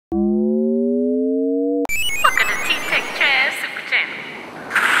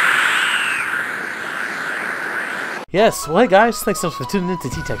Yes, well hey guys, thanks so much for tuning in to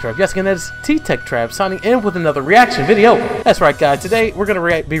TeeTekTrab. Yes, again, that is TeeTekTrab signing in with another reaction video. That's right guys, today we're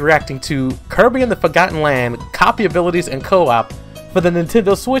going to be reacting to Kirby and the Forgotten Land, copy abilities and co-op for the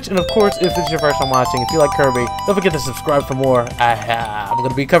Nintendo Switch. And of course, if this is your first time watching, if you like Kirby, don't forget to subscribe for more. I'm going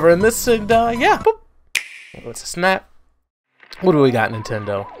to be covering this and yeah. Boop. What's a snap? What do we got,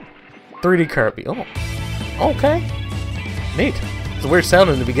 Nintendo? 3D Kirby. Oh, okay. Neat. It's a weird sound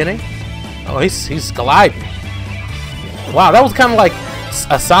in the beginning. Oh, he's gliding. Wow, that was kind of like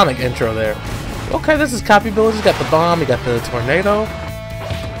a Sonic intro there. Okay, this is copy abilities. You got the bomb, you got the tornado.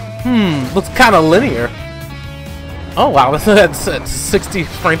 Looks kind of linear. Oh wow, that's 60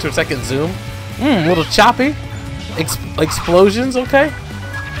 frames per second zoom. A little choppy. Explosions, okay.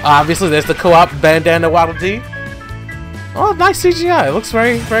 Obviously, there's the co-op bandana Waddle Dee. Oh, nice CGI. It looks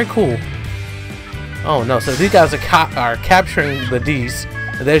very, very cool. Oh no, so these guys are capturing the Ds.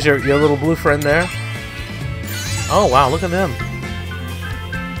 And there's your little blue friend there. Oh wow, look at them.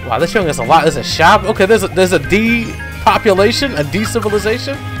 Wow, they're showing us a lot. There's a shop. Okay, there's a D population, a D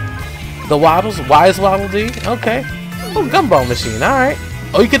civilization. The Waddles, Wise Waddle Dee. Okay. Oh, gumball machine. All right.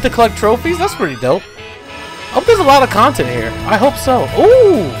 Oh, you get to collect trophies. That's pretty dope. Oh, there's a lot of content here. I hope so.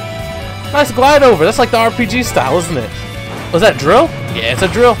 Ooh, nice glide over. That's like the RPG style, isn't it? Was that drill? Yeah, it's a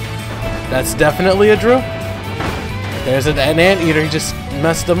drill. That's definitely a drill. There's an anteater. He just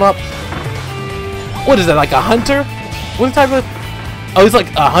messed him up. What is that, like a hunter? What type of... Oh, he's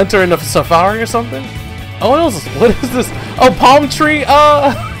like a hunter in a safari or something? Oh, what is this? Oh, palm tree,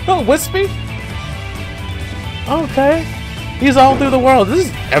 wispy? Okay. He's all through the world.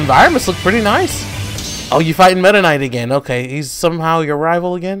 This environments look pretty nice. Oh, you fighting Meta Knight again. Okay, he's somehow your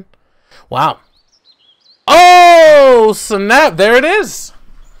rival again? Wow. Oh, snap. There it is.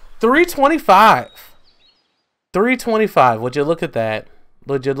 325. 325. Would you look at that?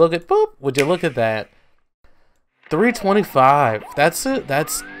 Would you look at Would you look at that? 325. That's it.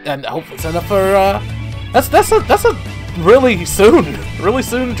 And I hope it's enough for that's a really soon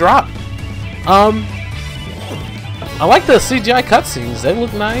drop. I like the CGI cutscenes. They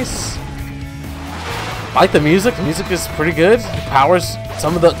look nice. I like the music. The music is pretty good. Powers,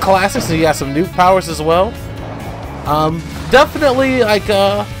 some of the classics. So you got some new powers as well. Definitely like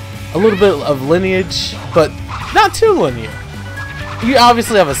a little bit of lineage, but not too linear. You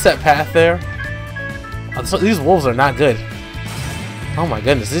obviously have a set path there. So these wolves are not good. Oh my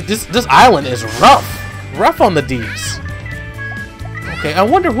goodness, this island is rough on the Ds. Okay, I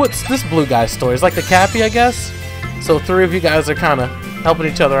wonder what's this blue guy's story. It's like the Cappy, I guess. So three of you guys are kind of helping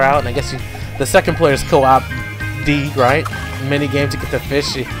each other out, and I guess the second player's co-op D, right? Mini game to get the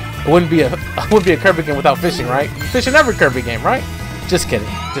fish. It wouldn't be a Kirby game without fishing, right? Fish in every Kirby game, right? Just kidding.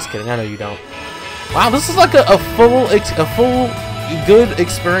 I know you don't. Wow, this is like a full good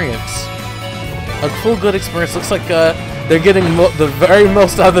experience. A full good experience. Looks like they're getting the very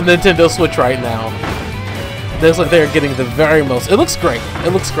most out of the Nintendo Switch right now. Looks like they're getting the very most. It looks great.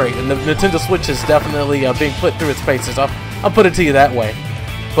 It looks great, and the Nintendo Switch is definitely being put through its paces. I'll put it to you that way.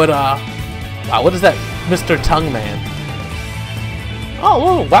 But wow, what is that, Mr. Tongue Man?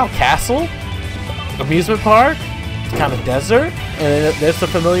 Oh, wow, castle, amusement park, kind of desert, and there's the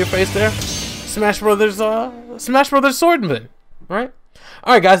familiar face there. Smash Brothers Swordman, right?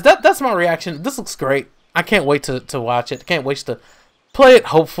 All right, guys, that's my reaction. This looks great. I can't wait to watch it. Can't wait to play it.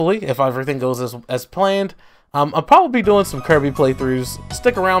 Hopefully, if everything goes as planned. I'll probably be doing some Kirby playthroughs.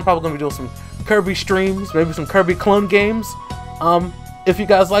 Stick around. Probably gonna be doing some Kirby streams, maybe some Kirby clone games. If you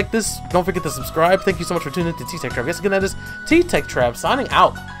guys like this, don't forget to subscribe. Thank you so much for tuning in to TeeTekTrab. Yes, again, that is TeeTekTrab signing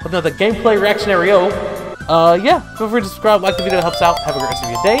out with another gameplay reactionary-o. Yeah, feel free to subscribe, like the video, it helps out. Have a great rest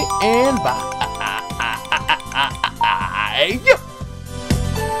of your day, and bye.